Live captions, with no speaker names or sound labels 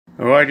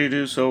Alright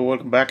YouTube, so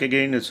welcome back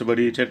again. It's your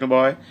buddy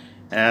Technoboy,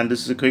 and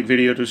this is a quick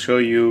video to show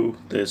you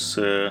this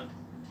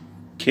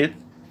kit.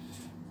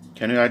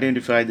 Can you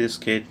identify this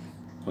kit?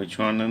 Which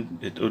one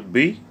it would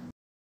be?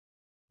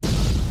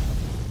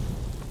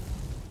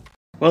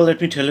 Well, let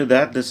me tell you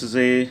that this is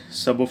a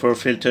subwoofer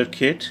filter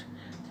kit,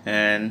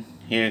 and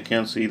here you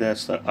can see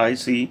that's the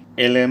IC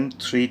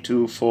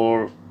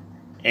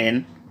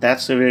LM324N.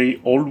 That's a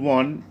very old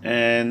one,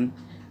 and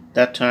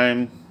that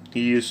time he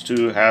used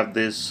to have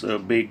this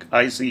big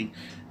IC.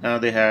 Now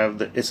they have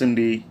the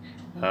SMD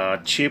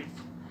chip,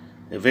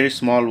 a very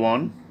small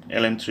one,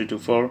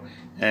 LM324,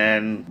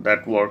 and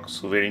that works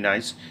very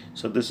nice.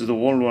 So this is the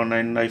old one,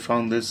 and I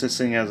found this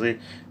thing has a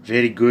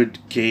very good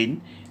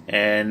gain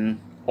and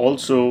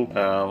also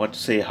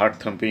hard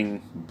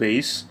thumping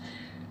bass.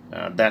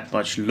 That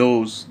much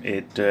lows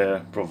it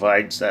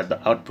provides at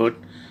the output.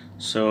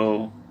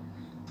 So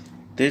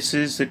this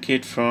is the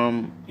kit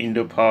from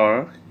Indo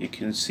Power, you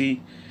can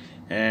see,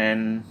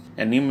 and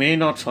you may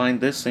not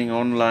find this thing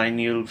online.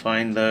 You'll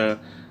find the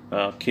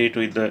kit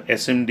with the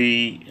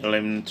SMD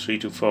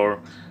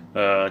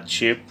LM324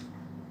 chip,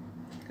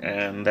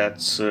 and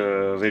that's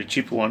a very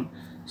cheap one.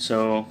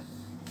 So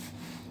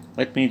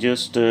let me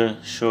just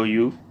show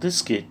you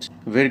this kit.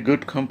 Very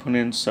good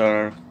components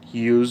are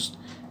used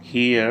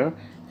here,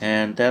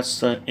 and that's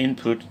the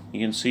input.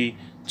 You can see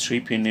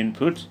 3-pin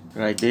input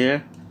right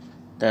there.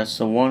 That's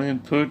the one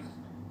input,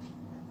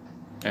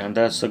 and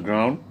that's the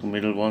ground, the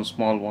middle one,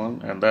 small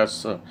one, and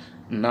that's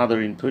another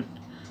input.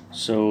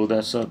 So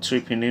that's a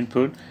 3-pin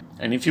input.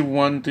 And if you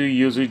want to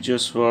use it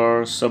just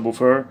for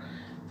subwoofer,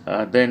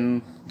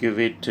 then give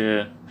it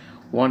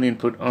one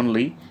input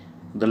only.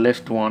 The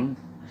left one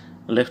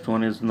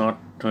is not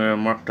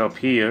marked up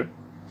here,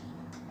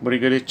 but you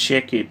gotta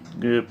check it.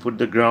 You put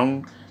the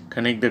ground,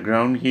 connect the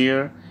ground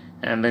here,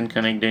 and then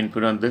connect the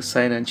input on this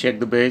side and check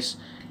the bass,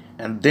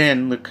 and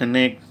then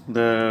connect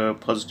the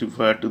positive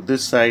wire to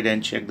this side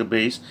and check the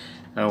bass.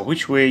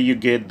 Which way you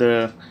get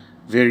the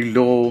very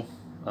low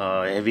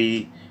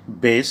heavy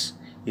bass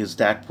is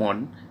that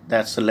one.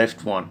 That's the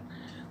left one.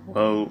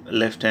 Well,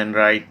 left and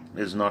right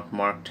is not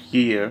marked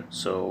here,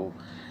 so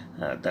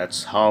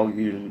that's how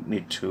you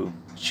need to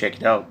check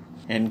it out.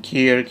 And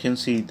here you can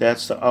see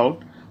that's the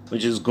out,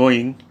 which is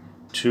going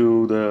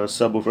to the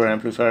subwoofer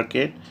amplifier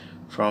kit.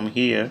 From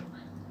here,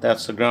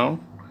 that's the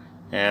ground,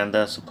 and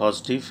that's the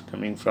positive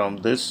coming from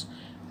this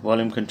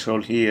volume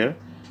control here.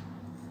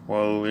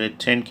 Well, a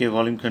 10K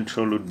volume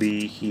control would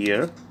be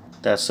here.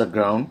 That's the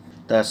ground,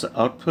 that's the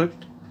output,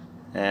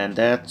 and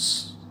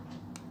that's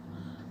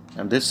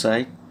on this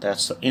side,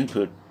 that's the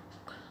input,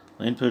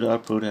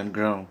 output, and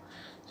ground.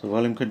 So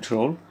volume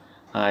control,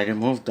 I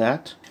removed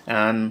that,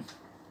 and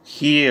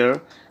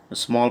here a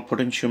small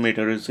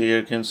potentiometer is here.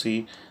 You can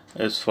see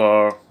is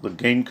for the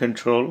gain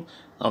control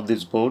of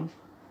this board,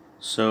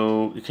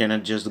 so you can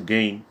adjust the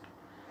gain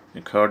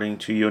according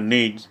to your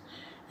needs.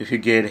 If you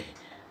get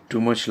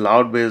too much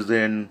loud bass,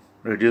 then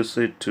reduce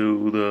it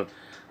to the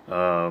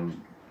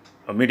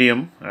a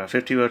medium,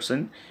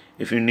 50%.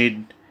 If you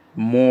need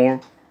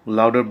more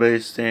louder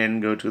bass, then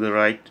go to the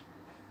right,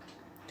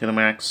 to the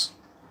max,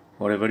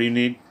 whatever you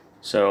need.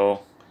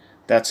 So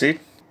that's it.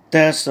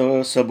 That's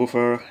the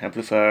subwoofer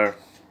amplifier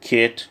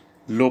kit,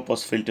 low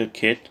pass filter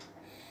kit,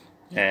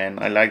 and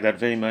I like that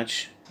very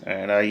much,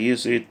 and I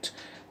use it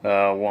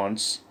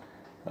once.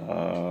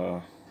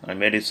 I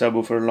made a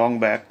subwoofer long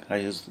back. I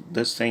used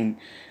this thing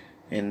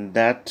in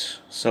that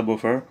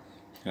subwoofer.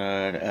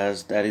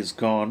 As that is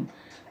gone,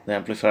 the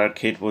amplifier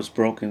kit was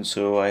broken,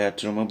 so I had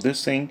to remove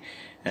this thing,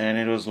 and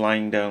it was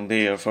lying down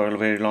there for a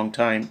very long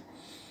time.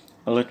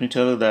 Well, let me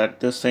tell you that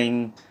this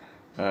thing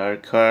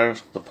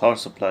requires the power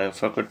supply. I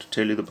forgot to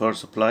tell you the power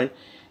supply.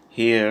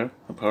 Here,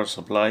 the power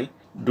supply,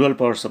 dual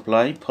power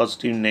supply,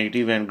 positive,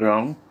 negative, and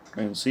ground.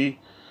 You can see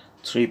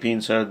 3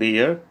 pins are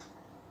there.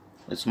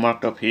 It's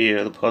marked up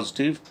here, the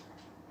positive,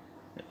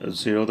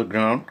 0 the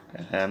ground,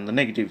 and the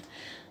negative.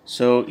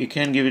 So you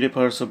can give it a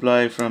power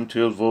supply from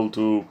 12 volt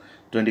to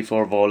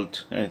 24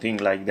 volt, anything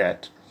like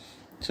that.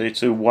 So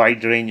it's a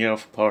wide range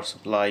of power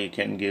supply you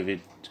can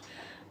give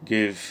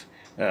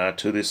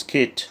to this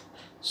kit.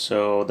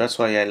 So that's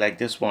why I like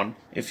this one.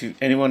 If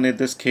anyone need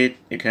this kit,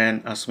 you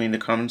can ask me in the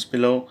comments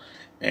below,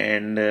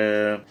 and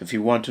if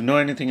you want to know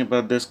anything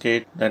about this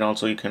kit, then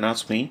also you can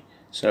ask me.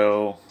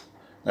 So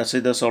that's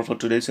it, that's all for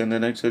today. See you in the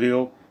next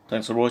video.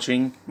 Thanks for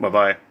watching. Bye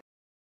bye.